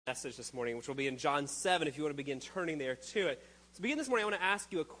Message this morning, which will be in John 7, if you want to begin turning there to it. To begin this morning, I want to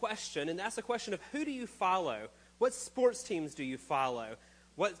ask you a question, and that's the question of who do you follow? What sports teams do you follow?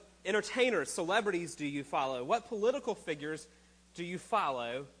 What entertainers, celebrities do you follow? What political figures do you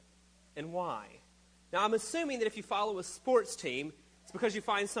follow, and why? Now, I'm assuming that if you follow a sports team, it's because you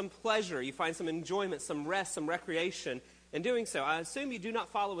find some pleasure, you find some enjoyment, some rest, some recreation in doing so. I assume you do not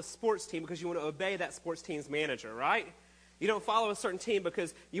follow a sports team because you want to obey that sports team's manager, right? You don't follow a certain team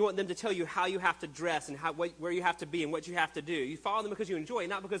because you want them to tell you how you have to dress and where you have to be and what you have to do. You follow them because you enjoy it,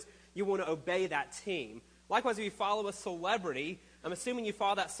 not because you want to obey that team. Likewise, if you follow a celebrity, I'm assuming you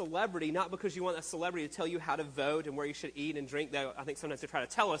follow that celebrity not because you want that celebrity to tell you how to vote and where you should eat and drink, though I think sometimes they try to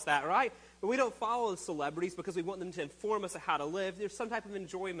tell us that, right? But we don't follow the celebrities because we want them to inform us of how to live. There's some type of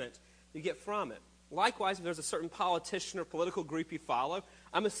enjoyment you get from it. Likewise, if there's a certain politician or political group you follow,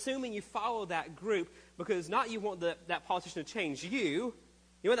 I'm assuming you follow that group because not you want that politician to change you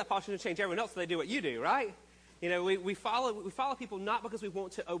want that politician to change everyone else so they do what you do, right? You know, we follow people not because we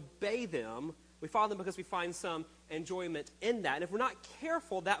want to obey them. We follow them because we find some enjoyment in that. And if we're not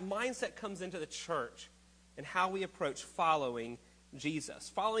careful, that mindset comes into the church and how we approach following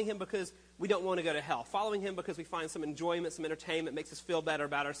Jesus. Following him because we don't want to go to hell. Following him because we find some enjoyment, some entertainment, makes us feel better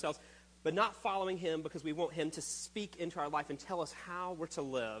about ourselves. But not following him because we want him to speak into our life and tell us how we're to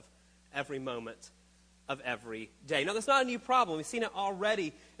live every moment of every day. Now, that's not a new problem. We've seen it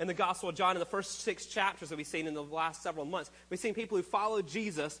already in the Gospel of John in the first 6 chapters that we've seen in the last several months. We've seen people who follow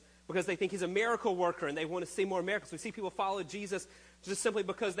Jesus because they think he's a miracle worker and they want to see more miracles. We see people follow Jesus just simply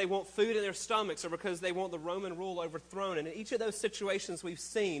because they want food in their stomachs or because they want the Roman rule overthrown. And in each of those situations, we've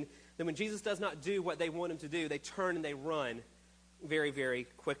seen that when Jesus does not do what they want him to do, they turn and they run very, very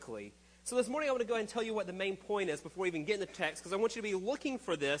quickly. So this morning I want to go ahead and tell you what the main point is before we even get in the text, because I want you to be looking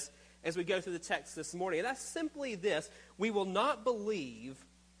for this as we go through the text this morning. And that's simply this: we will not believe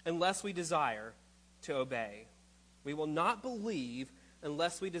unless we desire to obey. We will not believe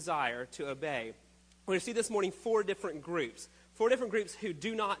unless we desire to obey. We're going to see this morning 4 different groups who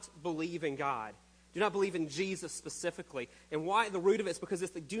do not believe in God, do not believe in Jesus specifically. And why? The root of it is because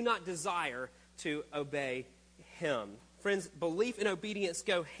they do not desire to obey him. Friends, belief and obedience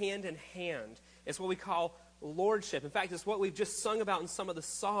go hand in hand. It's what we call lordship. In fact, it's what we've just sung about in some of the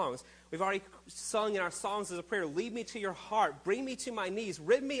songs. We've already sung in our songs as a prayer, lead me to your heart, bring me to my knees,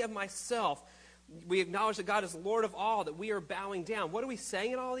 rid me of myself. We acknowledge that God is Lord of all, that we are bowing down. What are we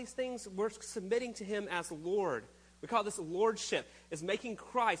saying in all these things? We're submitting to him as Lord. We call this lordship. It's making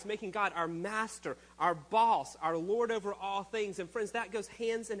Christ, making God our master, our boss, our Lord over all things. And friends, that goes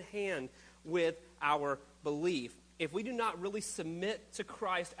hands in hand with our belief. If we do not really submit to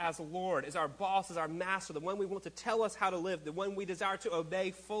Christ as Lord, as our boss, as our master, the one we want to tell us how to live, the one we desire to obey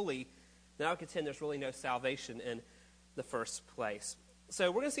fully, then I would contend there's really no salvation in the first place.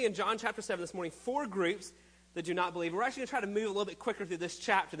 So we're going to see in John chapter 7 this morning 4 groups that do not believe. We're actually going to try to move a little bit quicker through this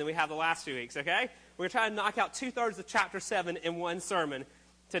chapter than we have the last 2 weeks, okay? We're going to try to knock out 2/3 of chapter 7 in one sermon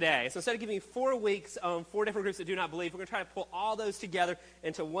today. So instead of giving you 4 weeks on 4 different groups that do not believe, we're going to try to pull all those together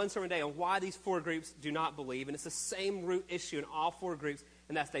into one sermon day on why these 4 groups do not believe. And it's the same root issue in all 4 groups,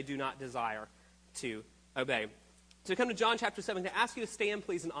 and that's they do not desire to obey. So we come to John chapter 7. I'm going to ask you to stand,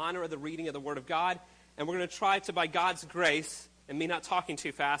 please, in honor of the reading of the Word of God. And we're going to try to, by God's grace, and me not talking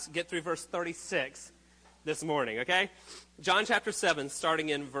too fast, get through verse 36 this morning, okay? John chapter 7, starting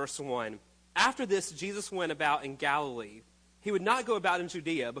in verse 1. After this, Jesus went about in Galilee. He would not go about in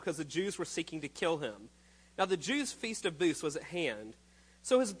Judea because the Jews were seeking to kill him. Now the Jews' feast of booths was at hand.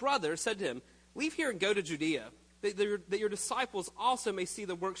 So his brothers said to him, leave here and go to Judea, that your disciples also may see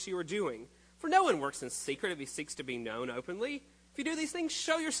the works you are doing. For no one works in secret if he seeks to be known openly. If you do these things,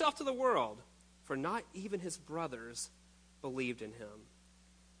 show yourself to the world. For not even his brothers believed in him.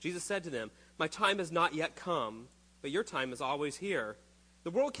 Jesus said to them, my time has not yet come, but your time is always here.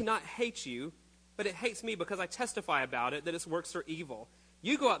 The world cannot hate you, but it hates me because I testify about it that its works are evil.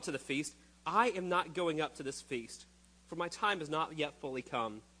 You go up to the feast. I am not going up to this feast, for my time has not yet fully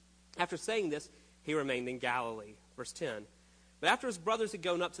come. After saying this, he remained in Galilee. Verse 10. But after his brothers had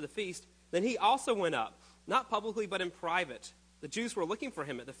gone up to the feast, then he also went up, not publicly but in private. The Jews were looking for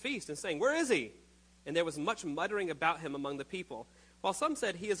him at the feast and saying, where is he? And there was much muttering about him among the people. While some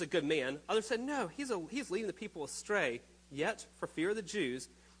said, he is a good man, others said, no, he's leading the people astray. Yet, for fear of the Jews,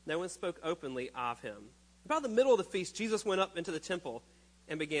 no one spoke openly of him. About the middle of the feast, Jesus went up into the temple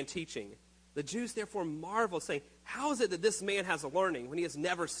and began teaching. The Jews therefore marveled, saying, how is it that this man has learning when he has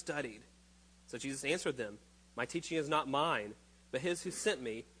never studied? So Jesus answered them, my teaching is not mine, but his who sent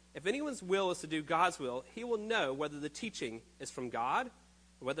me. If anyone's will is to do God's will, he will know whether the teaching is from God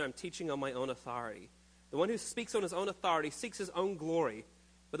or whether I'm teaching on my own authority. The one who speaks on his own authority seeks his own glory.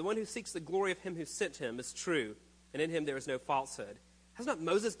 But the one who seeks the glory of him who sent him is true, and in him there is no falsehood. Has not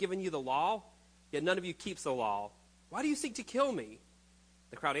Moses given you the law? Yet none of you keeps the law. Why do you seek to kill me?"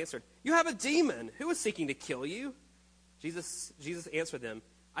 The crowd answered, "You have a demon. Who is seeking to kill you?" Jesus answered them,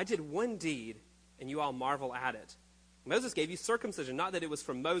 "I did one deed, and you all marvel at it. Moses gave you circumcision, not that it was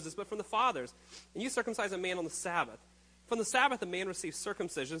from Moses, but from the fathers. And you circumcise a man on the Sabbath. From the Sabbath a man receives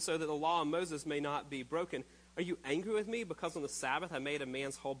circumcision, so that the law of Moses may not be broken. Are you angry with me because on the Sabbath I made a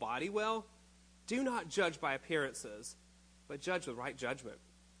man's whole body well? Do not judge by appearances, but judge with right judgment."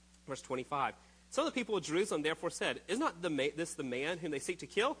 Verse 25. Some of the people of Jerusalem therefore said, "Is not this the man whom they seek to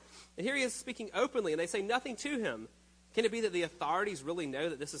kill? And here he is speaking openly, and they say nothing to him. Can it be that the authorities really know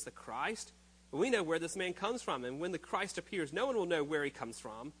that this is the Christ? But we know where this man comes from, and when the Christ appears, no one will know where he comes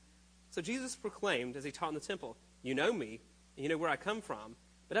from." So Jesus proclaimed as he taught in the temple, "You know me, and you know where I come from,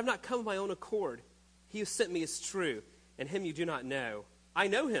 but I have not come of my own accord. He who sent me is true, and him you do not know. I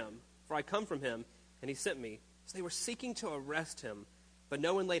know him, for I come from him, and he sent me." So they were seeking to arrest him, but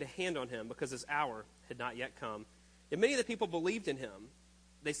no one laid a hand on him because his hour had not yet come. And many of the people believed in him.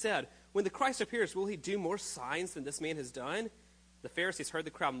 They said, "When the Christ appears, will he do more signs than this man has done?" The Pharisees heard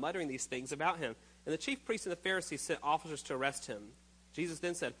the crowd muttering these things about him, and the chief priests and the Pharisees sent officers to arrest him. Jesus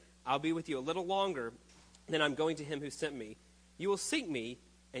then said, "I'll be with you a little longer, then I'm going to him who sent me. You will seek me,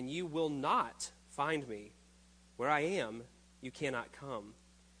 and you will not find me. Where I am, you cannot come."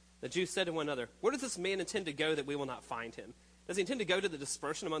 The Jews said to one another, "Where does this man intend to go that we will not find him? Does he intend to go to the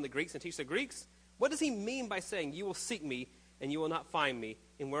dispersion among the Greeks and teach the Greeks? What does he mean by saying, 'You will seek me, and you will not find me,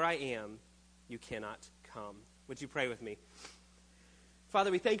 and where I am, you cannot come'?" Would you pray with me? Father,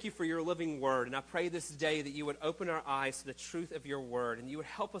 we thank you for your living word, and I pray this day that you would open our eyes to the truth of your word, and you would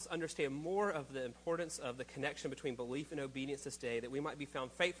help us understand more of the importance of the connection between belief and obedience this day, that we might be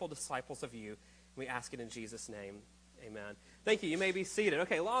found faithful disciples of you. And we ask it in Jesus' name. Amen. Thank you. You may be seated.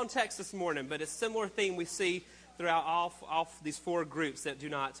 Okay, long text this morning, but a similar theme we see throughout all these four groups that do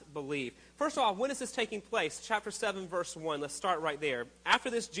not believe. First of all, when is this taking place? Chapter 7, verse 1. Let's start right there. After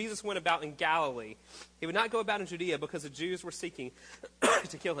this, Jesus went about in Galilee. He would not go about in Judea because the Jews were seeking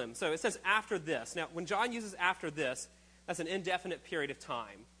to kill him. So it says after this. Now, when John uses after this, that's an indefinite period of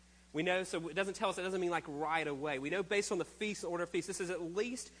time. We know, so it doesn't tell us, it doesn't mean like right away. We know based on the feast, the order of feast, this is at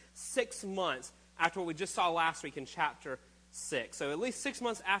least 6 months after what we just saw last week in chapter 6. So at least 6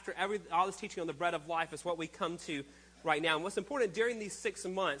 months after all this teaching on the bread of life is what we come to right now. And what's important, during these 6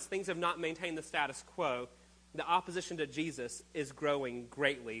 months, things have not maintained the status quo. The opposition to Jesus is growing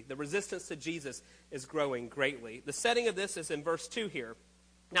greatly. The resistance to Jesus is growing greatly. The setting of this is in verse 2 here.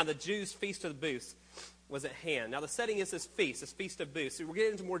 Now the Jews' feast of booths was at hand. Now the setting is this feast of booths. So we'll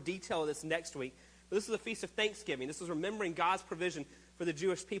get into more detail of this next week. But this is a feast of Thanksgiving. This is remembering God's provision for the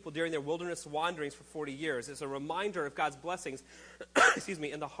Jewish people during their wilderness wanderings for 40 years. It's a reminder of God's blessings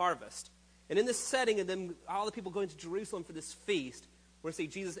in the harvest. And in this setting, and then all the people going to Jerusalem for this feast, we're going to see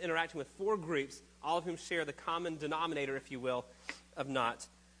Jesus interacting with four groups, all of whom share the common denominator, if you will, of not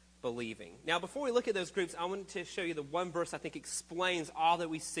believing. Now, before we look at those groups, I want to show you the one verse I think explains all that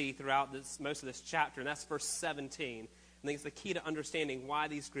we see throughout most of this chapter, and that's verse 17. I think it's the key to understanding why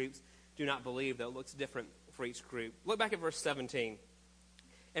these groups do not believe, though it looks different for each group. Look back at verse 17.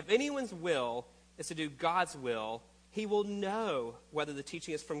 "If anyone's will is to do God's will, he will know whether the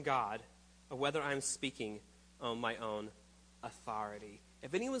teaching is from God or whether I'm speaking on my own authority."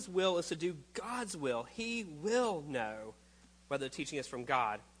 If anyone's will is to do God's will, he will know whether the teaching is from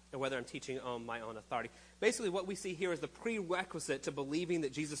God or whether I'm teaching on my own authority. Basically, what we see here is the prerequisite to believing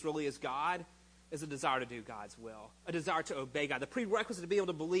that Jesus really is God is a desire to do God's will, a desire to obey God. The prerequisite to be able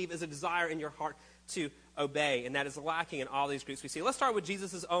to believe is a desire in your heart to obey, and that is lacking in all these groups we see. Let's start with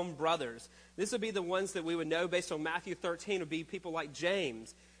Jesus' own brothers. This would be the ones that we would know based on Matthew 13 would be people like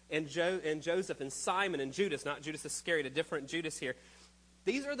James and Joseph and Simon and Judas, not Judas Iscariot, a different Judas here.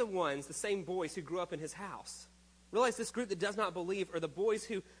 These are the ones, the same boys who grew up in his house. Realize this group that does not believe are the boys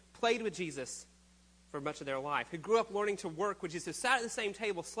who played with Jesus for much of their life, who grew up learning to work with Jesus, who sat at the same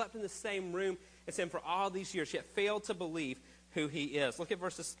table, slept in the same room as him for all these years, yet failed to believe who he is. Look at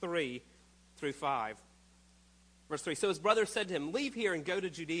verses 3 through 5. Verse 3, "So his brothers said to him, 'Leave here and go to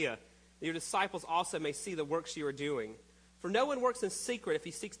Judea, that your disciples also may see the works you are doing. For no one works in secret if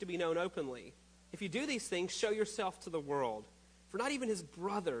he seeks to be known openly. If you do these things, show yourself to the world.' For not even his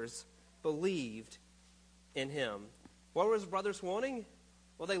brothers believed in him." What were his brothers wanting?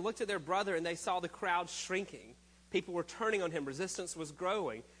 Well, they looked at their brother and they saw the crowd shrinking. People were turning on him. Resistance was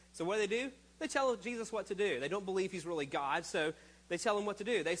growing. So what do? They tell Jesus what to do. They don't believe he's really God, so they tell him what to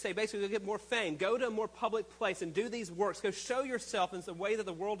do. They say, basically, get more fame. Go to a more public place and do these works. Go show yourself in the way that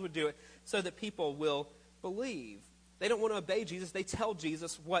the world would do it so that people will believe. They don't want to obey Jesus. They tell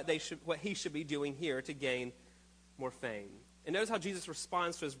Jesus what he should be doing here to gain more fame. And notice how Jesus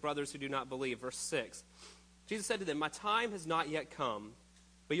responds to his brothers who do not believe. Verse 6. Jesus said to them, "My time has not yet come,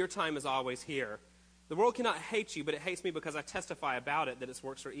 but your time is always here. The world cannot hate you, but it hates me because I testify about it that its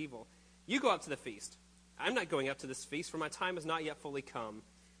works are evil. You go up to the feast. I'm not going up to this feast, for my time has not yet fully come."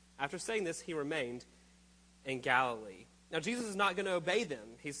 After saying this, he remained in Galilee. Now, Jesus is not going to obey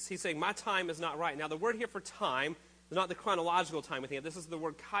them. He's saying, my time is not right. Now, the word here for time is not the chronological time we think of. This is the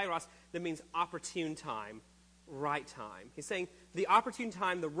word kairos that means opportune time, right time. He's saying the opportune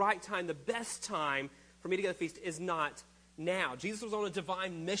time, the right time, the best time for me to go to the feast is not now. Jesus was on a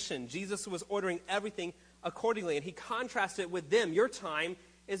divine mission. Jesus was ordering everything accordingly, and he contrasted it with them. Your time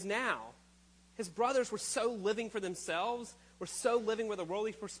is now. His brothers were so living for themselves, were so living with a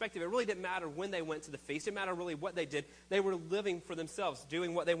worldly perspective. It really didn't matter when they went to the feast. It didn't matter really what they did. They were living for themselves,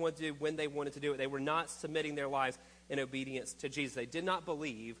 doing what they wanted to do when they wanted to do it. They were not submitting their lives in obedience to Jesus. They did not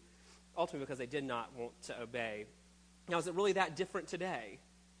believe, ultimately because they did not want to obey. Now, is it really that different today?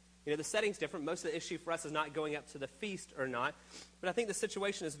 You know, the setting's different. Most of the issue for us is not going up to the feast or not. But I think the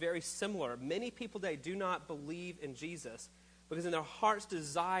situation is very similar. Many people today do not believe in Jesus because in their heart's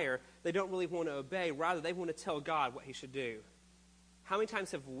desire, they don't really want to obey. Rather, they want to tell God what he should do. How many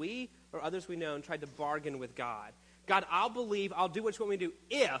times have we or others we know tried to bargain with God? God, I'll believe, I'll do what you want me to do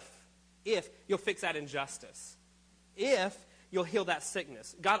if you'll fix that injustice. If you'll heal that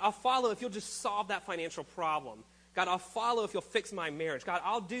sickness. God, I'll follow if you'll just solve that financial problem. God, I'll follow if you'll fix my marriage. God,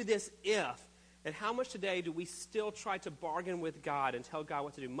 I'll do this if. And how much today do we still try to bargain with God and tell God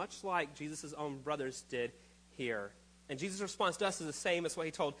what to do, much like Jesus' own brothers did here? And Jesus' response to us is the same as what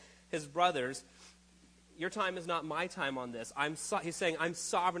he told his brothers. Your time is not my time on this. He's saying, I'm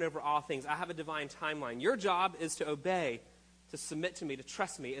sovereign over all things. I have a divine timeline. Your job is to obey, to submit to me, to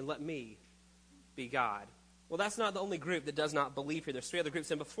trust me, and let me be God. Well, that's not the only group that does not believe here. There's three other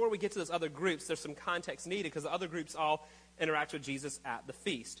groups. And before we get to those other groups, there's some context needed because the other groups all interact with Jesus at the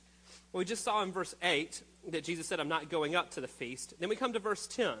feast. Well, we just saw in verse 8 that Jesus said, I'm not going up to the feast. Then we come to verse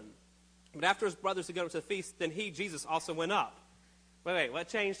 10. But after his brothers had gone up to the feast, then he, Jesus, also went up. Wait, what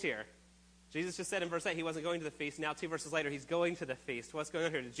changed here? Jesus just said in verse 8 he wasn't going to the feast. Now 2 verses later, he's going to the feast. What's going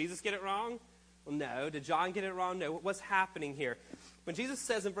on here? Did Jesus get it wrong? Well, no. Did John get it wrong? No. What's happening here? When Jesus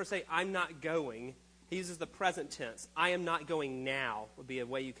says in verse 8, I'm not going, he uses the present tense. I am not going now would be a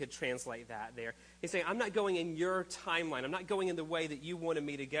way you could translate that there. He's saying, I'm not going in your timeline. I'm not going in the way that you wanted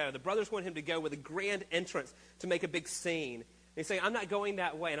me to go. The brothers want him to go with a grand entrance to make a big scene. And he's saying, I'm not going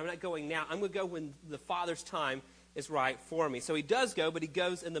that way, and I'm not going now. I'm going to go when the Father's time is right for me. So he does go, but he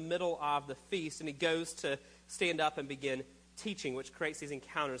goes in the middle of the feast, and he goes to stand up and begin teaching, which creates these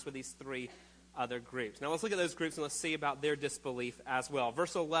encounters with these three other groups. Now let's look at those groups and let's see about their disbelief as well.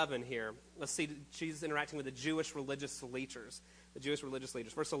 Verse 11 here, let's see Jesus interacting with the Jewish religious leaders. The Jewish religious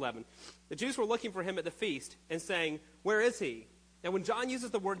leaders. Verse 11. The Jews were looking for him at the feast and saying, where is he? Now when John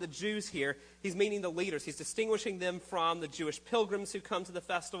uses the word the Jews here, he's meaning the leaders. He's distinguishing them from the Jewish pilgrims who come to the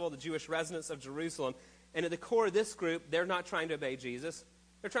festival, the Jewish residents of Jerusalem. And at the core of this group, they're not trying to obey Jesus.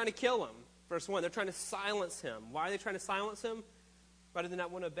 They're trying to kill him. Verse 1, they're trying to silence him. Why are they trying to silence him? Rather than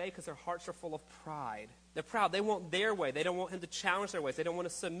not want to obey because their hearts are full of pride. They're proud. They want their way. They don't want him to challenge their ways. They don't want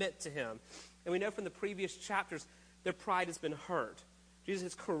to submit to him. And we know from the previous chapters, their pride has been hurt. Jesus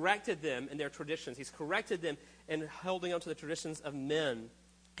has corrected them in their traditions. He's corrected them in holding on to the traditions of men.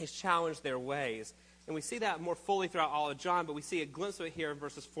 He's challenged their ways. And we see that more fully throughout all of John, but we see a glimpse of it here in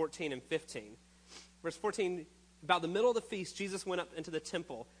verses 14 and 15. Verse 14, about the middle of the feast, Jesus went up into the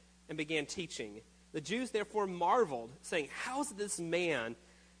temple and began teaching. The Jews therefore marveled, saying, how is it this man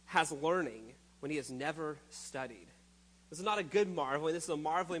has learning when he has never studied? This is not a good marveling. This is a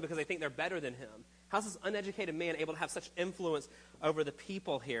marveling because they think they're better than him. How is this uneducated man able to have such influence over the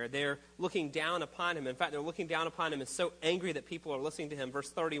people here? They're looking down upon him. In fact, they're looking down upon him and so angry that people are listening to him. Verse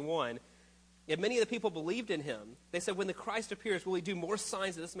 31, yet many of the people believed in him. They said, when the Christ appears, will he do more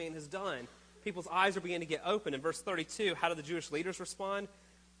signs than this man has done? People's eyes are beginning to get open. In verse 32, how do the Jewish leaders respond?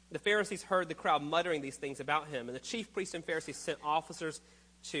 The Pharisees heard the crowd muttering these things about him, and the chief priests and Pharisees sent officers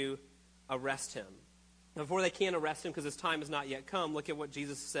to arrest him. Before they can arrest him, because his time has not yet come, look at what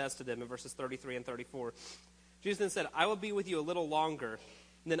Jesus says to them in verses 33 and 34. Jesus then said, I will be with you a little longer,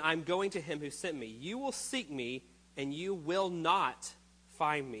 and then I'm going to him who sent me. You will seek me, and you will not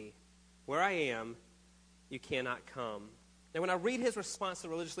find me. Where I am, you cannot come. Now, when I read his response to the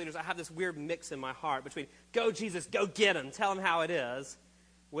religious leaders, I have this weird mix in my heart between, go Jesus, go get him, tell him how it is,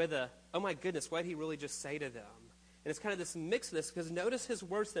 with a, oh my goodness, what did he really just say to them? And it's kind of this mix of this, because notice his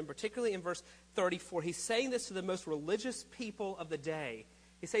words then, particularly in verse 34. He's saying this to the most religious people of the day.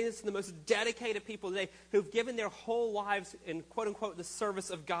 He's saying this to the most dedicated people today who've given their whole lives in, quote unquote, the service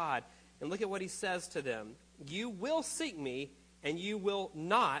of God. And look at what he says to them. You will seek me, and you will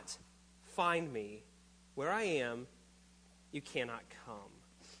not find me. Where I am, you cannot come.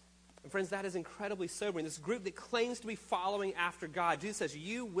 And friends, that is incredibly sobering. This group that claims to be following after God, Jesus says,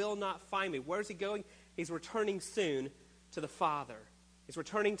 you will not find me. Where is he going? He's returning soon to the Father. He's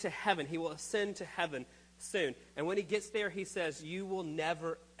returning to heaven. He will ascend to heaven soon. And when he gets there, he says, you will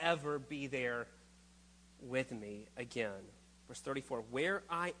never, ever be there with me again. Verse 34, where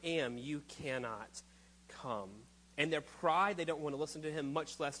I am, you cannot come. And their pride, they don't want to listen to him,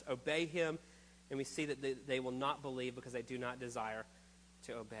 much less obey him. And we see that they will not believe because they do not desire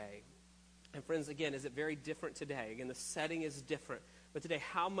to obey. And friends, again, is it very different today? Again, the setting is different. But today,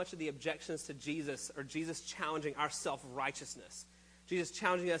 how much of the objections to Jesus are Jesus challenging our self-righteousness? Jesus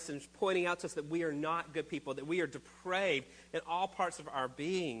challenging us and pointing out to us that we are not good people, that we are depraved in all parts of our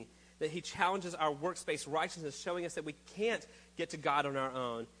being, that he challenges our works-based righteousness, showing us that we can't get to God on our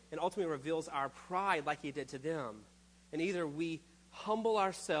own, and ultimately reveals our pride like he did to them. And either we humble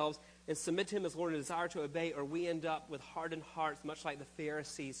ourselves and submit to him as Lord and desire to obey, or we end up with hardened hearts, much like the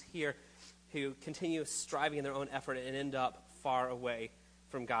Pharisees here, who continue striving in their own effort and end up far away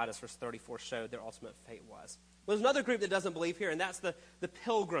from God, as verse 34 showed their ultimate fate was. Well, there's another group that doesn't believe here, and that's the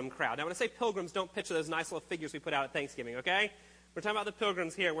pilgrim crowd. Now, when I say pilgrims, don't picture those nice little figures we put out at Thanksgiving, okay? We're talking about the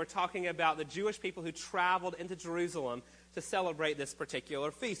pilgrims here. We're talking about the Jewish people who traveled into Jerusalem to celebrate this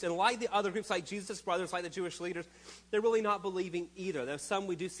particular feast. And like the other groups, like Jesus' brothers, like the Jewish leaders, they're really not believing either. Though some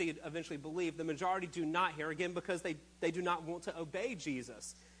we do see eventually believe, the majority do not here, again, because they do not want to obey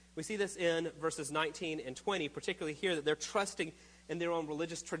Jesus. We see this in verses 19 and 20, particularly here, that they're trusting in their own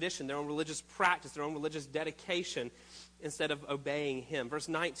religious tradition, their own religious practice, their own religious dedication, instead of obeying him. Verse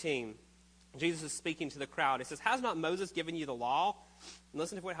 19, Jesus is speaking to the crowd. He says, has not Moses given you the law? And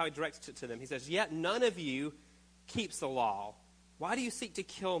listen to how he directs it to them. He says, yet none of you keeps the law. Why do you seek to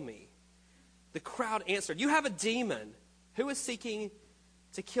kill me? The crowd answered, you have a demon. Who is seeking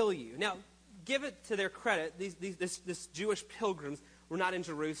to kill you? Now, give it to their credit, this Jewish pilgrims were not in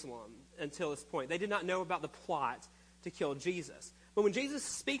Jerusalem until this point. They did not know about the plot to kill Jesus. But when Jesus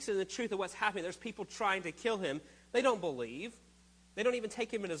speaks in the truth of what's happening, there's people trying to kill him. They don't believe. They don't even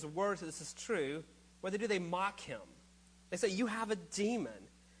take him at his word that this is true. What do? They mock him. They say, you have a demon.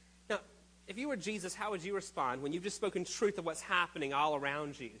 Now, if you were Jesus, how would you respond when you've just spoken truth of what's happening all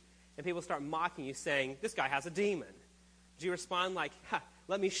around you, and people start mocking you, saying, this guy has a demon? Would you respond like,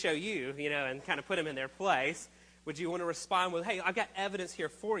 let me show you, and kind of put him in their place? Would you want to respond with, hey, I've got evidence here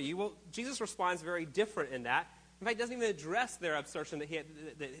for you? Well, Jesus responds very different in that. In fact, he doesn't even address their assertion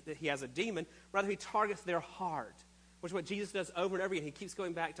that he has a demon. Rather, he targets their heart, which is what Jesus does over and over again. He keeps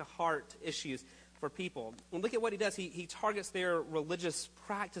going back to heart issues for people. And look at what he does. He targets their religious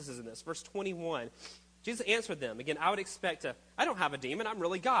practices in this. Verse 21, Jesus answered them. Again, I would expect I don't have a demon. I'm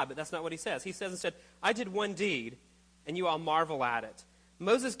really God. But that's not what he says. He says instead, I did one deed, and you all marvel at it.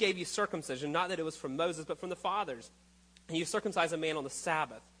 Moses gave you circumcision, not that it was from Moses, but from the fathers. And you circumcise a man on the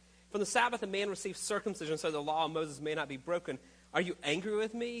Sabbath. From the Sabbath, a man receives circumcision so the law of Moses may not be broken. Are you angry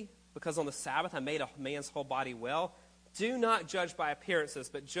with me because on the Sabbath I made a man's whole body well? Do not judge by appearances,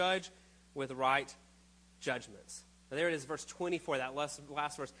 but judge with right judgments. Now there it is, verse 24, that last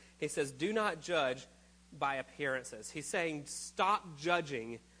verse. He says, do not judge by appearances. He's saying, stop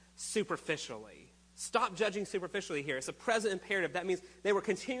judging superficially. Stop judging superficially here. It's a present imperative. That means they were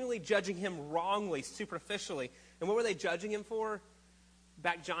continually judging him wrongly, superficially. And what were they judging him for?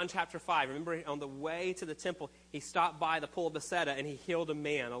 Back John chapter 5. Remember, on the way to the temple, he stopped by the pool of Bethesda and he healed a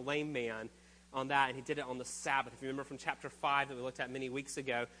man, a lame man, on that. And he did it on the Sabbath. If you remember from chapter 5 that we looked at many weeks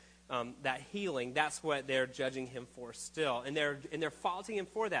ago, that healing, that's what they're judging him for still. And they're faulting him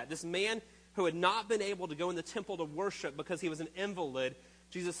for that. This man who had not been able to go in the temple to worship because he was an invalid,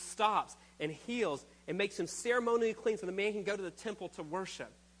 Jesus stops and heals and makes him ceremonially clean so the man can go to the temple to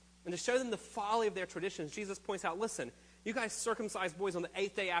worship. And to show them the folly of their traditions, Jesus points out, listen, you guys circumcise boys on the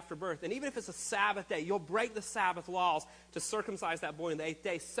 8th day after birth. And even if it's a Sabbath day, you'll break the Sabbath laws to circumcise that boy on the 8th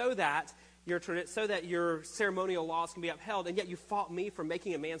day so that your ceremonial laws can be upheld. And yet you fought me for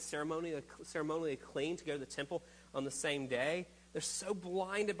making a man ceremonially clean to go to the temple on the same day. They're so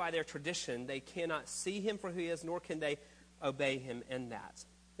blinded by their tradition, they cannot see him for who he is, nor can they obey him in that.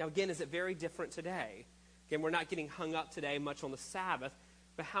 Now, again, is it very different today? Again, we're not getting hung up today much on the Sabbath.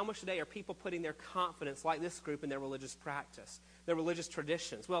 But how much today are people putting their confidence, like this group, in their religious practice, their religious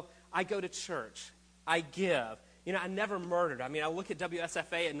traditions? Well, I go to church. I give. I never murdered. I look at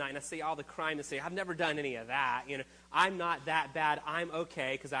WSFA at night and I see all the crime and say, I've never done any of that. I'm not that bad. I'm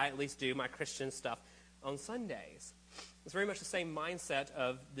okay because I at least do my Christian stuff on Sundays. It's very much the same mindset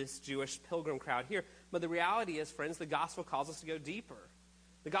of this Jewish pilgrim crowd here. But the reality is, friends, the gospel calls us to go deeper.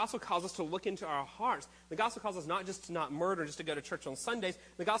 The gospel calls us to look into our hearts. The gospel calls us not just to not murder, just to go to church on Sundays.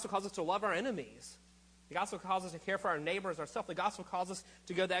 The gospel calls us to love our enemies. The gospel calls us to care for our neighbors, ourselves. The gospel calls us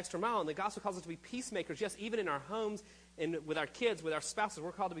to go the extra mile. And the gospel calls us to be peacemakers. Yes, even in our homes and with our kids, with our spouses,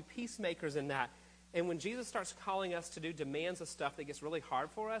 we're called to be peacemakers in that. And when Jesus starts calling us to do demands of stuff that gets really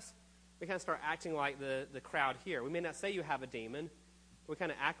hard for us, we kind of start acting like the crowd here. We may not say you have a demon, but we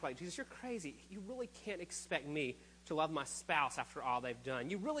kind of act like, Jesus, you're crazy. You really can't expect me to love my spouse after all they've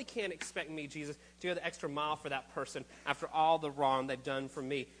done. You really can't expect me, Jesus, to go the extra mile for that person after all the wrong they've done for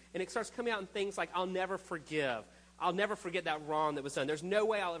me. And it starts coming out in things like, I'll never forgive. I'll never forget that wrong that was done. There's no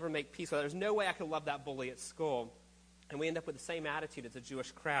way I'll ever make peace with that. There's no way I could love that bully at school. And we end up with the same attitude as the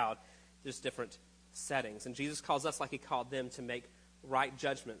Jewish crowd, just different settings. And Jesus calls us, like he called them, to make right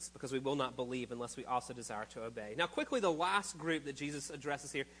judgments, because we will not believe unless we also desire to obey. Now, quickly, the last group that Jesus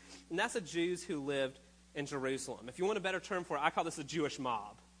addresses here, and that's the Jews who lived in Jerusalem. If you want a better term for it, I call this the Jewish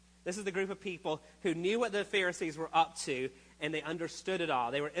mob. This is the group of people who knew what the Pharisees were up to, and they understood it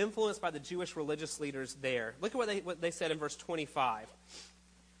all. They were influenced by the Jewish religious leaders there. Look at what they said in verse 25.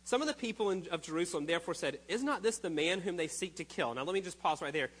 Some of the people of Jerusalem therefore said, "Is not this the man whom they seek to kill?" Now, let me just pause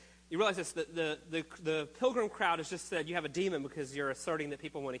right there. You realize this, the pilgrim crowd has just said you have a demon because you're asserting that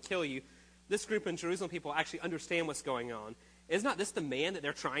people want to kill you. This group in Jerusalem people actually understand what's going on. Is not this the man that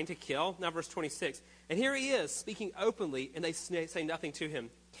they're trying to kill? Now verse 26. And here he is speaking openly, and they say nothing to him.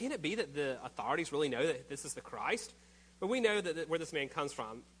 Can it be that the authorities really know that this is the Christ? But we know that where this man comes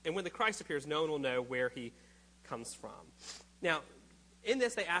from. And when the Christ appears, no one will know where he comes from. Now, in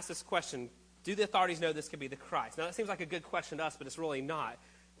this, they ask this question, do the authorities know this could be the Christ? Now, that seems like a good question to us, but it's really not.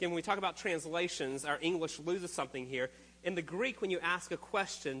 Again, when we talk about translations, our English loses something here. In the Greek, when you ask a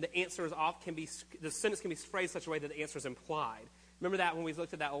question, the answer is the sentence can be phrased such a way that the answer is implied. Remember that when we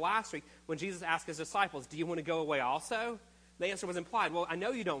looked at that last week, when Jesus asked his disciples, do you want to go away also? The answer was implied. Well, I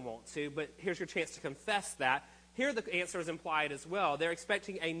know you don't want to, but here's your chance to confess that. Here the answer is implied as well. They're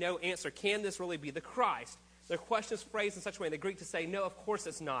expecting a no answer. Can this really be the Christ? Their question is phrased in such a way in the Greek to say, no, of course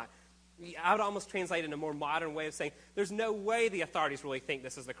it's not. I would almost translate it in a more modern way of saying, there's no way the authorities really think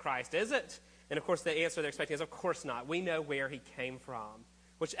this is the Christ, is it? And of course, the answer they're expecting is, of course not. We know where he came from,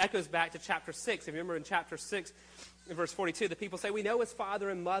 which echoes back to chapter 6. If you remember in chapter 6, in verse 42, the people say, we know his father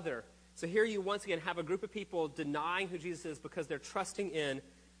and mother. So here you once again have a group of people denying who Jesus is because they're trusting in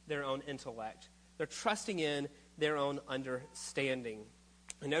their own intellect. They're trusting in their own understanding.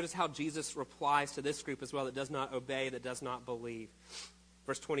 And notice how Jesus replies to this group as well that does not obey, that does not believe.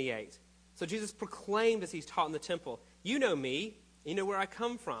 Verse 28. So Jesus proclaimed as he's taught in the temple, you know me, you know where I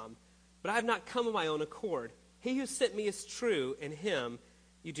come from, but I have not come of my own accord. He who sent me is true, and him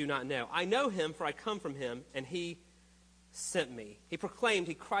you do not know. I know him, for I come from him, and he sent me. He proclaimed,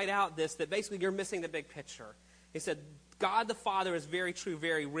 he cried out this, that basically you're missing the big picture. He said, God the Father is very true,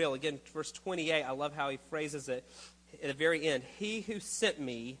 very real. Again, verse 28, I love how he phrases it at the very end. He who sent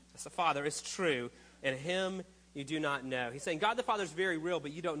me, as the Father, is true, and him you do not know. He's saying God the Father is very real,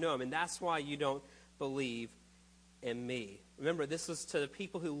 but you don't know him, and that's why you don't believe in me. Remember, this was to the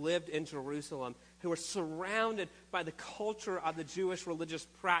people who lived in Jerusalem, who were surrounded by the culture of the Jewish religious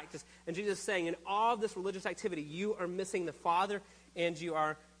practice. And Jesus is saying, in all of this religious activity, you are missing the Father, and you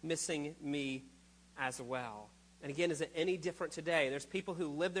are missing me as well. And again, is it any different today? There's people who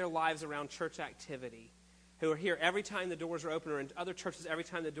live their lives around church activity, who are here every time the doors are open, or in other churches every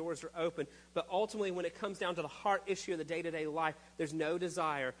time the doors are open. But ultimately, when it comes down to the heart issue of the day-to-day life, there's no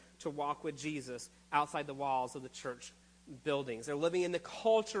desire to walk with Jesus outside the walls of the church buildings. They're living in the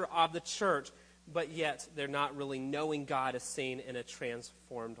culture of the church, but yet they're not really knowing God as seen in a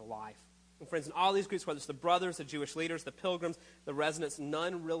transformed life. And friends, in all these groups, whether it's the brothers, the Jewish leaders, the pilgrims, the residents,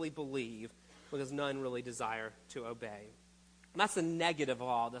 none really believe because none really desire to obey. And that's the negative of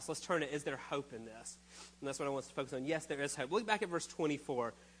all this. Let's turn to, is there hope in this? And that's what I want us to focus on. Yes, there is hope. Look back at verse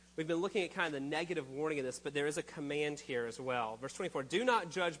 24. We've been looking at kind of the negative warning of this, but there is a command here as well. Verse 24, do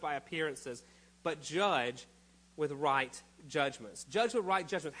not judge by appearances, but judge with right judgments. Judge with right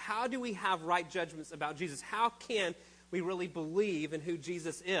judgments. How do we have right judgments about Jesus? How can we really believe in who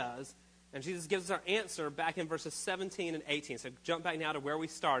Jesus is? And Jesus gives us our answer back in verses 17 and 18. So jump back now to where we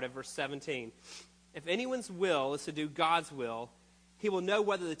started, verse 17. If anyone's will is to do God's will, he will know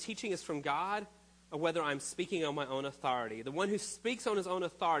whether the teaching is from God or whether I'm speaking on my own authority. The one who speaks on his own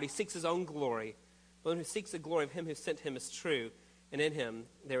authority seeks his own glory. The one who seeks the glory of him who sent him is true, and in him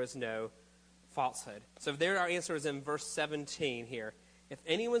there is no falsehood. So there our answer is in verse 17 here. If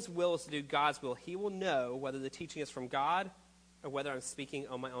anyone's will is to do God's will, he will know whether the teaching is from God or whether I'm speaking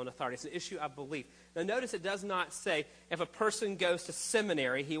on my own authority. It's an issue of belief. Now notice it does not say if a person goes to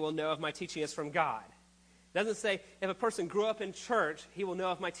seminary, he will know if my teaching is from God. It doesn't say if a person grew up in church, he will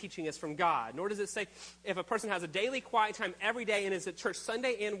know if my teaching is from God. Nor does it say if a person has a daily quiet time every day and is at church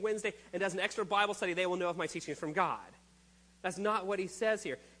Sunday and Wednesday and does an extra Bible study, they will know if my teaching is from God. That's not what he says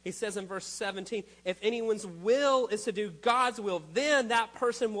here. He says in verse 17, if anyone's will is to do God's will, then that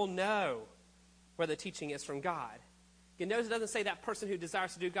person will know whether the teaching is from God. You notice it doesn't say that person who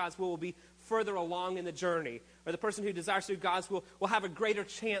desires to do God's will be further along in the journey, or the person who desires to do God's will have a greater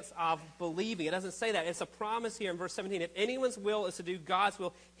chance of believing. It doesn't say that. It's a promise here in verse 17. If anyone's will is to do God's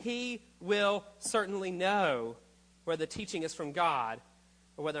will, he will certainly know whether the teaching is from God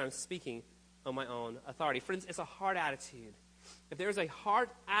or whether I'm speaking on my own authority. Friends, it's a heart attitude. If there's a heart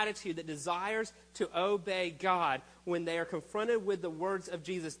attitude that desires to obey God, when they are confronted with the words of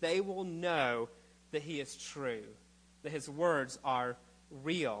Jesus, they will know that he is true, that his words are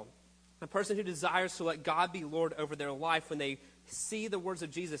real. A person who desires to let God be Lord over their life, when they see the words of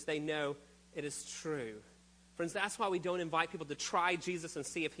Jesus, they know it is true. Friends, that's why we don't invite people to try Jesus and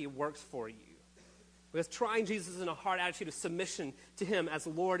see if he works for you. Because trying Jesus is in a heart attitude of submission to him as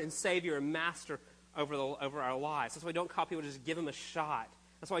Lord and Savior and Master over our lives. That's why we don't call people to just give him a shot.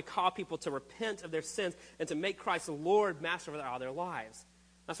 That's why we call people to repent of their sins and to make Christ the Lord, Master over their lives.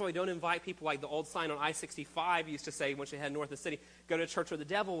 That's why we don't invite people like the old sign on I-65 used to say once you head north of the city, go to a church where the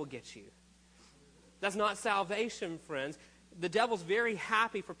devil will get you. That's not salvation, friends. The devil's very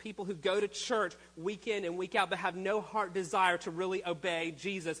happy for people who go to church week in and week out but have no heart desire to really obey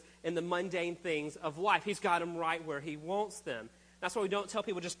Jesus in the mundane things of life. He's got them right where he wants them. That's why we don't tell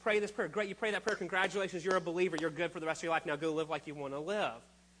people, just pray this prayer. Great, you pray that prayer. Congratulations, you're a believer. You're good for the rest of your life. Now go live like you want to live.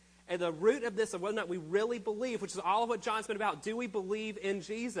 And the root of this, of whether or not we really believe, which is all of what John's been about, do we believe in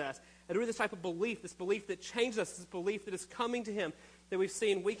Jesus? And through this type of belief, this belief that changes us, this belief that is coming to him, that we've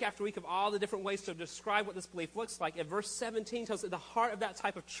seen week after week of all the different ways to describe what this belief looks like. And verse 17 tells us that the heart of that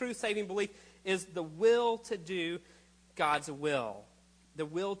type of true saving belief is the will to do God's will, the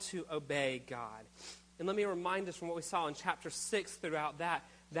will to obey God. And let me remind us from what we saw in chapter 6 throughout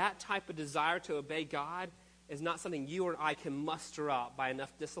that type of desire to obey God is not something you or I can muster up by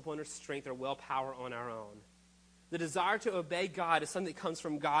enough discipline or strength or willpower on our own. The desire to obey God is something that comes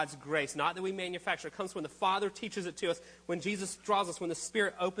from God's grace, not that we manufacture. It comes when the Father teaches it to us, when Jesus draws us, when the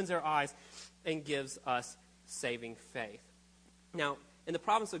Spirit opens our eyes and gives us saving faith. Now, in the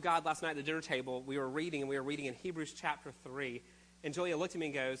providence of God last night at the dinner table, we were reading in Hebrews chapter 3, and Julia looked at me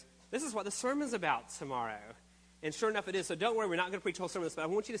and goes, this is what the sermon's about tomorrow. And sure enough, it is. So don't worry, we're not going to preach a whole sermon on this, but I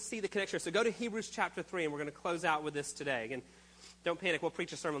want you to see the connection. So go to Hebrews chapter 3, and we're going to close out with this today. Again, don't panic. We'll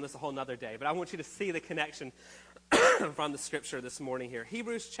preach a sermon on this a whole nother day. But I want you to see the connection from the Scripture this morning here.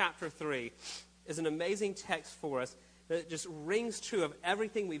 Hebrews chapter 3 is an amazing text for us that just rings true of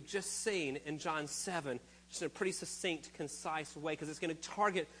everything we've just seen in John 7, just in a pretty succinct, concise way, because it's going to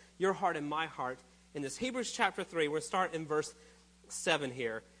target your heart and my heart in this. Hebrews chapter 3, we're going to start in verse 7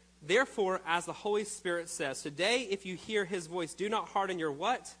 here. Therefore, as the Holy Spirit says, today if you hear his voice, do not harden your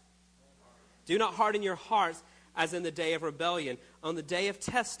what? Do not harden your hearts as in the day of rebellion, on the day of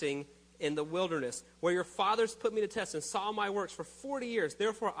testing in the wilderness, where your fathers put me to test and saw my works for 40 years.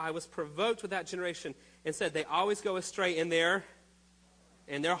 Therefore, I was provoked with that generation and said, they always go astray in their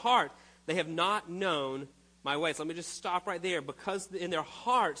heart. They have not known my ways. Let me just stop right there. Because in their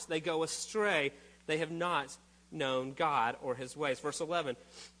hearts they go astray, they have not known God or his ways. Verse 11,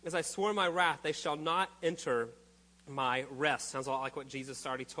 as I swore in my wrath, they shall not enter my rest. Sounds a lot like what Jesus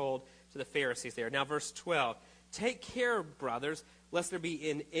already told to the Pharisees there. Now verse 12, take care, brothers, lest there be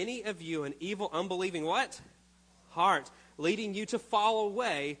in any of you an evil, unbelieving what? Heart, leading you to fall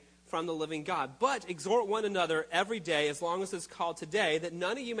away from the living God. But exhort one another every day, as long as it's called today, that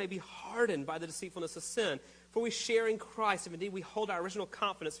none of you may be hardened by the deceitfulness of sin. For we share in Christ, if indeed we hold our original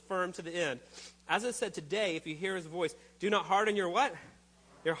confidence firm to the end. As it said today, if you hear his voice, do not harden your what?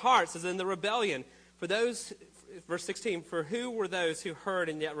 Your hearts, as in the rebellion. For those, verse 16, for who were those who heard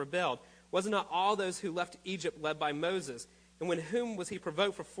and yet rebelled? Was it not all those who left Egypt led by Moses? And with whom was he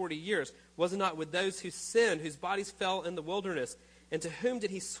provoked for 40 years? Was it not with those who sinned, whose bodies fell in the wilderness? And to whom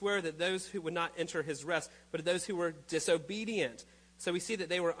did he swear that those who would not enter his rest, but to those who were disobedient? So we see that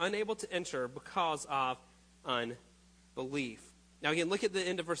they were unable to enter because of unbelief. Now again, look at the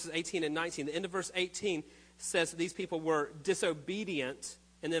end of verses 18 and 19. The end of verse 18 says that these people were disobedient.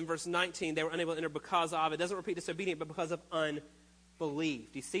 And then verse 19, they were unable to enter because of, it doesn't repeat disobedient, but because of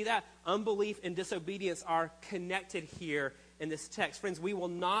unbelief. Do you see that? Unbelief and disobedience are connected here in this text. Friends, we will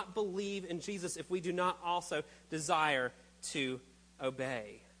not believe in Jesus if we do not also desire to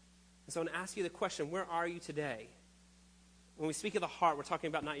obey. And so I want to ask you the question, where are you today? when we speak of the heart, we're talking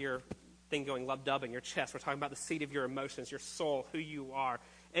about not your thing going lub-dub in your chest. We're talking about the seat of your emotions, your soul, who you are.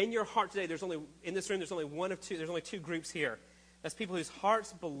 In your heart today, in this room, there's only two groups here. That's people whose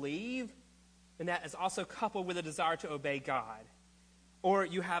hearts believe, and that is also coupled with a desire to obey God. Or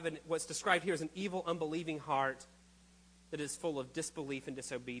you have what's described here as an evil, unbelieving heart that is full of disbelief and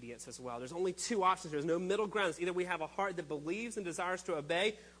disobedience as well. There's only two options here. There's no middle ground. It's either we have a heart that believes and desires to obey,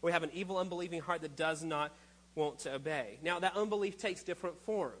 or we have an evil, unbelieving heart that does not want to obey. Now, that unbelief takes different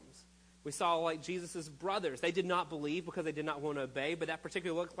forms. We saw like Jesus' brothers. They did not believe because they did not want to obey, but that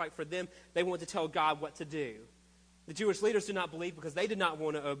particularly looked like for them, they wanted to tell God what to do. The Jewish leaders did not believe because they did not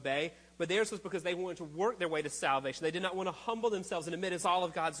want to obey, but theirs was because they wanted to work their way to salvation. They did not want to humble themselves and admit it's all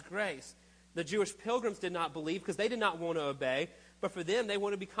of God's grace. The Jewish pilgrims did not believe because they did not want to obey, but for them, they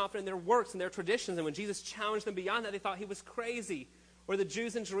wanted to be confident in their works and their traditions, and when Jesus challenged them beyond that, they thought he was crazy. Or the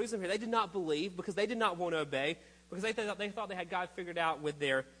Jews in Jerusalem here, they did not believe because they did not want to obey, because they thought they had God figured out with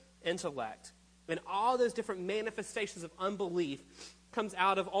their intellect. And all those different manifestations of unbelief comes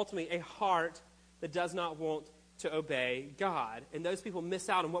out of ultimately a heart that does not want to obey God. And those people miss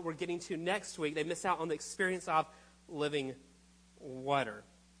out on what we're getting to next week. They miss out on the experience of living water.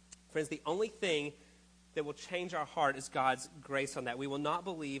 Friends, the only thing that will change our heart is God's grace on that. We will not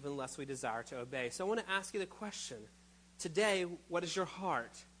believe unless we desire to obey. So I want to ask you the question. Today, what is your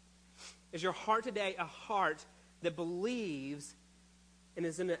heart? Is your heart today a heart that believes and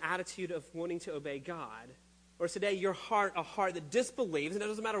is in an attitude of wanting to obey God? Or is today your heart a heart that disbelieves? And it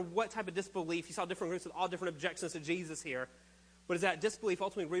doesn't matter what type of disbelief. You saw different groups with all different objections to Jesus here. But is that disbelief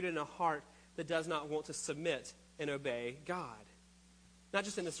ultimately rooted in a heart that does not want to submit and obey God? Not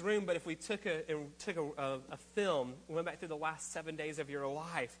just in this room, but if we took a film, went back through the last 7 days of your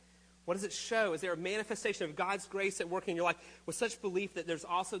life, what does it show? Is there a manifestation of God's grace at work in your life with such belief that there's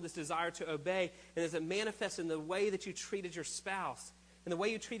also this desire to obey? And does it manifest in the way that you treated your spouse, in the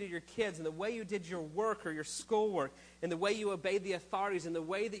way you treated your kids, in the way you did your work or your schoolwork, in the way you obeyed the authorities, in the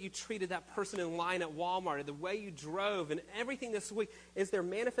way that you treated that person in line at Walmart, in the way you drove, and everything this week? Is there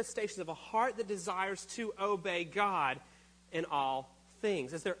manifestations of a heart that desires to obey God in all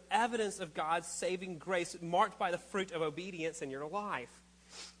things? Is there evidence of God's saving grace marked by the fruit of obedience in your life?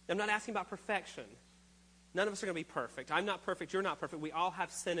 I'm not asking about perfection. None of us are going to be perfect. I'm not perfect. You're not perfect. We all have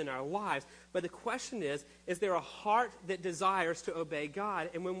sin in our lives. But the question is there a heart that desires to obey God?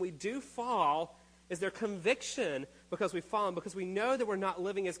 And when we do fall, is there conviction because we've fallen, because we know that we're not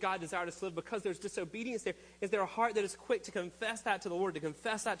living as God desired us to live, because there's disobedience there? Is there a heart that is quick to confess that to the Lord, to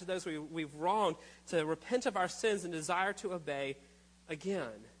confess that to those we've wronged, to repent of our sins and desire to obey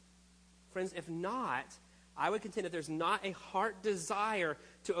again? Friends, if not, I would contend if there's not a heart desire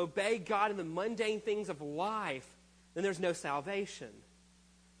to obey God in the mundane things of life, then there's no salvation.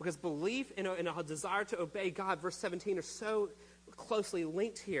 Because belief and a desire to obey God, verse 17, are so closely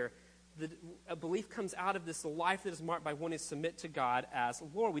linked here. A belief comes out of this life that is marked by wanting to submit to God as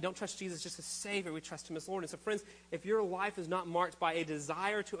Lord. We don't trust Jesus just as Savior. We trust him as Lord. And so, friends, if your life is not marked by a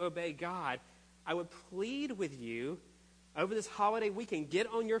desire to obey God, I would plead with you over this holiday weekend, get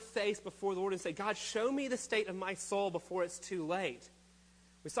on your face before the Lord and say, God, show me the state of my soul before it's too late.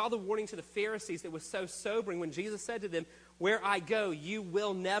 We saw the warning to the Pharisees that was so sobering when Jesus said to them, where I go, you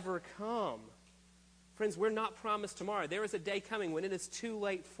will never come. Friends, we're not promised tomorrow. There is a day coming when it is too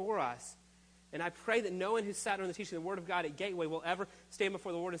late for us. And I pray that no one who sat on the teaching of the Word of God at Gateway will ever stand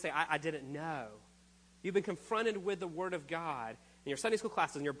before the Lord and say, I didn't know. You've been confronted with the Word of God in your Sunday school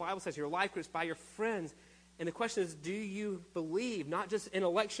classes, in your Bible studies, your life groups, by your friends. And the question is, do you believe, not just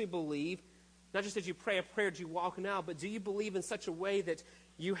intellectually believe, not just as you pray a prayer, do you walk now, but do you believe in such a way that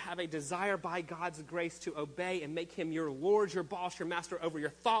you have a desire by God's grace to obey and make him your Lord, your boss, your master over your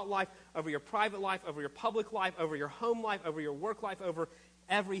thought life, over your private life, over your public life, over your home life, over your work life, over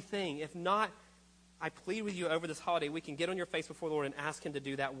everything? If not, I plead with you over this holiday weekend, get on your face before the Lord and ask him to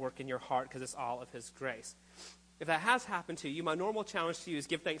do that work in your heart, because it's all of his grace. If that has happened to you, my normal challenge to you is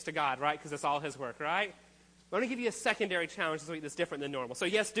give thanks to God, right? Because it's all his work, right? I'm going to give you a secondary challenge this week that's different than normal. So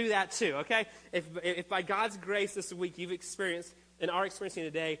yes, do that too, okay? If by God's grace this week you've experienced and are experiencing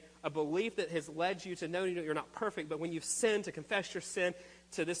today a belief that has led you to know you're not perfect, but when you've sinned, to confess your sin,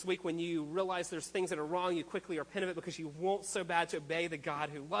 to this week when you realize there's things that are wrong, you quickly repent of it because you want so bad to obey the God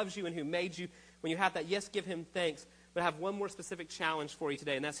who loves you and who made you. When you have that, yes, give him thanks. But I have one more specific challenge for you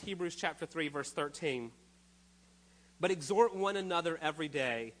today, and that's Hebrews chapter 3, verse 13. But exhort one another every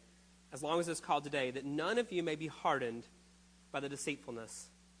day, as long as it's called today, that none of you may be hardened by the deceitfulness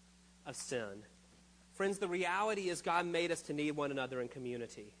of sin. Friends, the reality is God made us to need one another in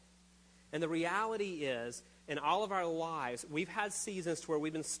community. And the reality is, in all of our lives, we've had seasons to where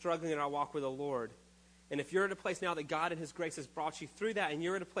we've been struggling in our walk with the Lord. And if you're at a place now that God in his grace has brought you through that, and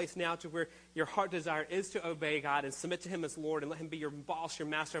you're at a place now to where your heart desire is to obey God and submit to him as Lord and let him be your boss, your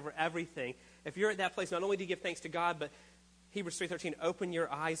master over everything, if you're at that place, not only do you give thanks to God, but Hebrews 3:13, open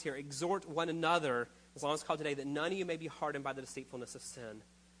your eyes here. Exhort one another, as long as it's called today, that none of you may be hardened by the deceitfulness of sin.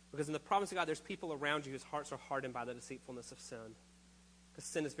 Because in the promise of God, there's people around you whose hearts are hardened by the deceitfulness of sin. Because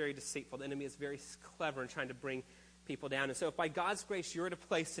sin is very deceitful. The enemy is very clever in trying to bring people down. And so if by God's grace you're at a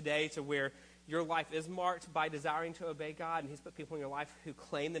place today to where your life is marked by desiring to obey God, and he's put people in your life who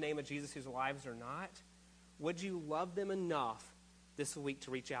claim the name of Jesus whose lives are not, would you love them enough this week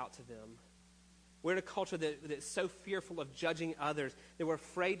to reach out to them? We're in a culture that's so fearful of judging others that we're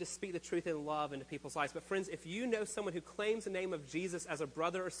afraid to speak the truth in love into people's lives. But friends, if you know someone who claims the name of Jesus as a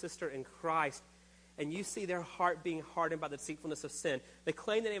brother or sister in Christ, and you see their heart being hardened by the deceitfulness of sin, they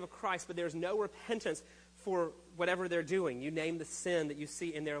claim the name of Christ, but there's no repentance for whatever they're doing. You name the sin that you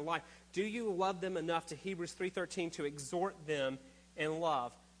see in their life. Do you love them enough to Hebrews 3:13 to exhort them in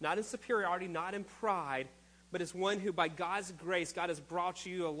love? Not in superiority, not in pride, but as one who by God's grace, God has brought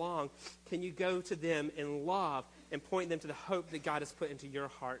you along. Can you go to them in love and point them to the hope that God has put into your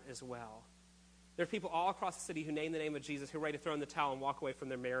heart as well? There are people all across the city who name the name of Jesus who are ready to throw in the towel and walk away from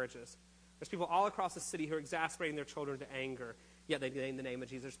their marriages. There's people all across the city who are exasperating their children to anger, yet they name the name of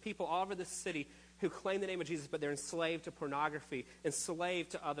Jesus. There's people all over the city who claim the name of Jesus, but they're enslaved to pornography,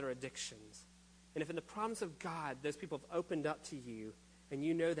 enslaved to other addictions. And if in the promise of God, those people have opened up to you, and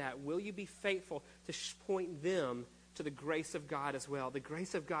you know that, will you be faithful to point them to the grace of God as well? The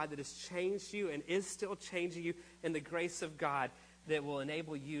grace of God that has changed you and is still changing you, and the grace of God that will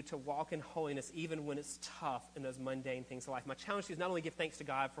enable you to walk in holiness even when it's tough in those mundane things of life. My challenge to you is not only give thanks to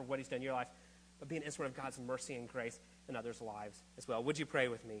God for what he's done in your life, but be an instrument of God's mercy and grace in others' lives as well. Would you pray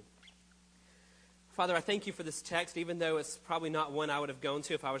with me? Father, I thank you for this text, even though it's probably not one I would have gone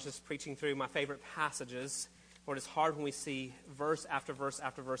to if I was just preaching through my favorite passages. Lord, it's hard when we see verse after verse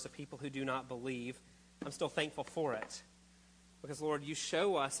after verse of people who do not believe. I'm still thankful for it. Because, Lord, you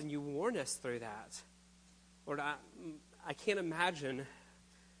show us and you warn us through that. Lord, I can't imagine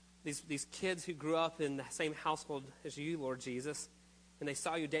these kids who grew up in the same household as you, Lord Jesus, and they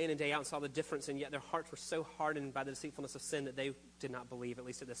saw you day in and day out and saw the difference, and yet their hearts were so hardened by the deceitfulness of sin that they did not believe, at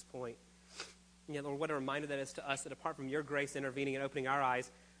least at this point. And yet, Lord, what a reminder that is to us that apart from your grace intervening and opening our eyes,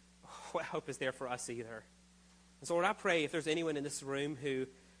 what hope is there for us either? And so, Lord, I pray if there's anyone in this room who,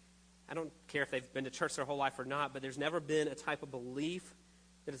 I don't care if they've been to church their whole life or not, but there's never been a type of belief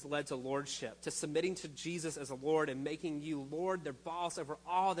that has led to lordship, to submitting to Jesus as a Lord and making you Lord, their boss over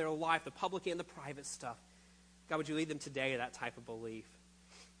all their life, the public and the private stuff. God, would you lead them today to that type of belief?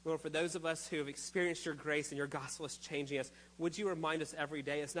 Lord, for those of us who have experienced your grace and your gospel is changing us, would you remind us every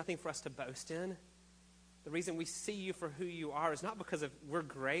day it's nothing for us to boast in? The reason we see you for who you are is not because of we're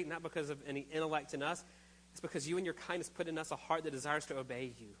great, not because of any intellect in us. It's because you and your kindness put in us a heart that desires to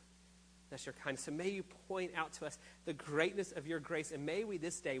obey you. That's your kindness. So may you point out to us the greatness of your grace, and may we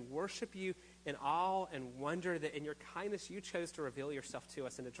this day worship you in awe and wonder that in your kindness you chose to reveal yourself to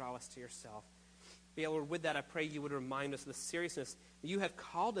us and to draw us to yourself. But yeah, Lord, with that I pray you would remind us of the seriousness that you have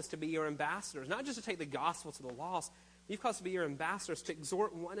called us to be your ambassadors, not just to take the gospel to the lost, but you've called us to be your ambassadors, to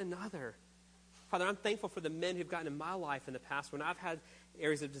exhort one another. Father, I'm thankful for the men who've gotten in my life in the past when I've had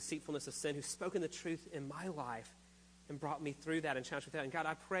areas of deceitfulness of sin, who've spoken the truth in my life and brought me through that and challenged me with that. And God,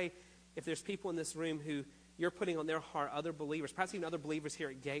 I pray if there's people in this room who you're putting on their heart, other believers, perhaps even other believers here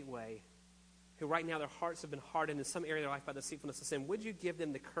at Gateway, who right now their hearts have been hardened in some area of their life by the deceitfulness of sin, would you give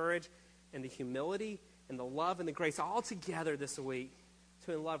them the courage and the humility and the love and the grace all together this week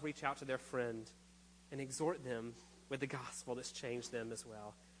to in love reach out to their friend and exhort them with the gospel that's changed them as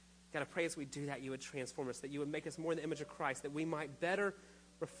well. God, I pray as we do that, you would transform us, that you would make us more in the image of Christ, that we might better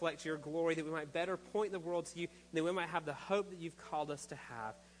reflect your glory, that we might better point the world to you, and that we might have the hope that you've called us to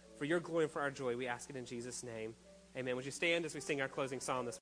have. For your glory and for our joy, we ask it in Jesus' name. Amen. Would you stand as we sing our closing psalm this morning?